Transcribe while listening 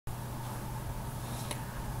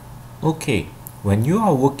Okay, when you are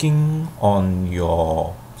working on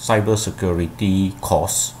your cybersecurity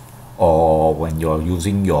course or when you're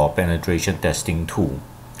using your penetration testing tool,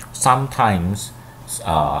 sometimes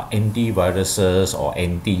antiviruses or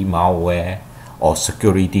anti-malware or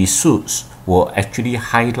security suits will actually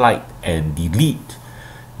highlight and delete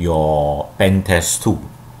your pen test tool.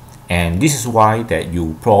 And this is why that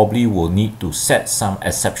you probably will need to set some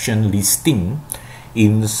exception listing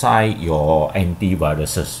inside your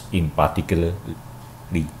antiviruses in particularly.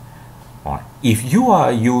 Alright. If you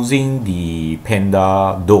are using the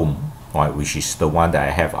Panda Dome, right, which is the one that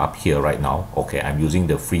I have up here right now, okay, I'm using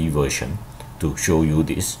the free version to show you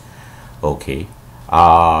this. Okay,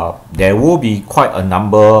 there will be quite a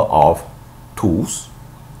number of tools,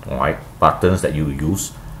 alright, buttons that you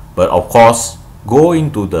use, but of course go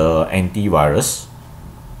into the antivirus.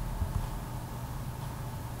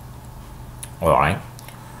 Alright,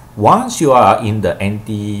 once you are in the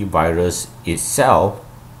antivirus itself,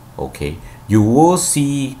 okay, you will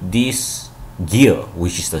see this gear,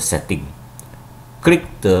 which is the setting. Click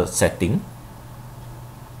the setting.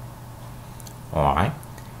 Alright,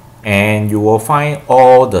 and you will find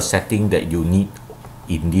all the setting that you need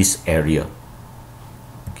in this area.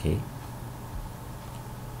 Okay,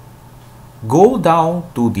 go down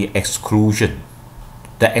to the exclusion.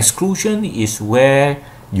 The exclusion is where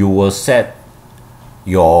you will set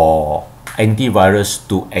your antivirus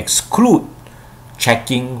to exclude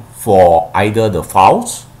checking for either the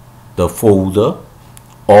files, the folder,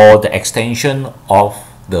 or the extension of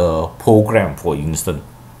the program, for instance.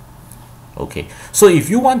 Okay, so if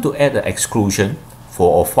you want to add an exclusion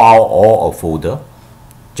for a file or a folder,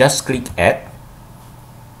 just click add.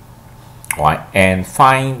 Right, and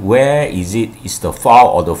find where is the file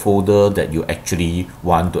or the folder that you actually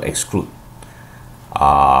want to exclude.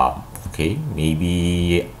 Okay,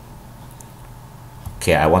 maybe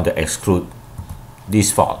I want to exclude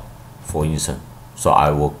this file, for instance. So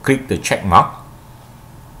I will click the check mark,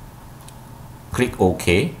 click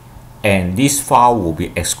OK, and this file will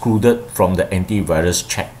be excluded from the antivirus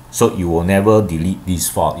check. So you will never delete this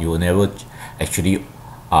file. You will never actually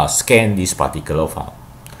scan this particular file.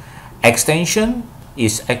 Extension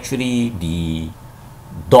is actually the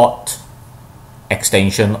dot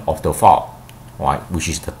extension of the file, right, which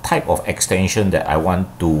is the type of extension that I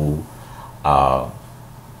want to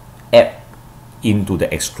add into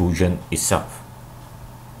the exclusion itself.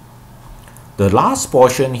 The last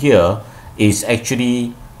portion here is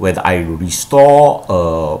actually when I restore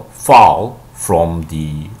a file from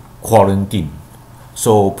the quarantine.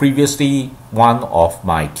 So previously, one of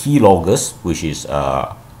my keyloggers, which is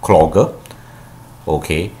Clogger,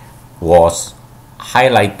 okay, was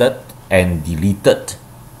highlighted and deleted,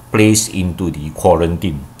 placed into the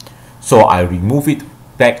quarantine. So I remove it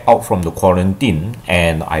back out from the quarantine,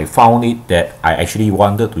 and I found it that I actually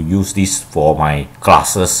wanted to use this for my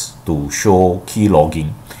classes to show key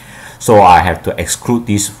logging. So I have to exclude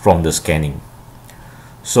this from the scanning.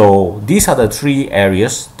 So these are the three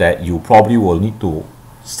areas that you probably will need to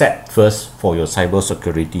set first for your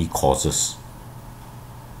cybersecurity courses.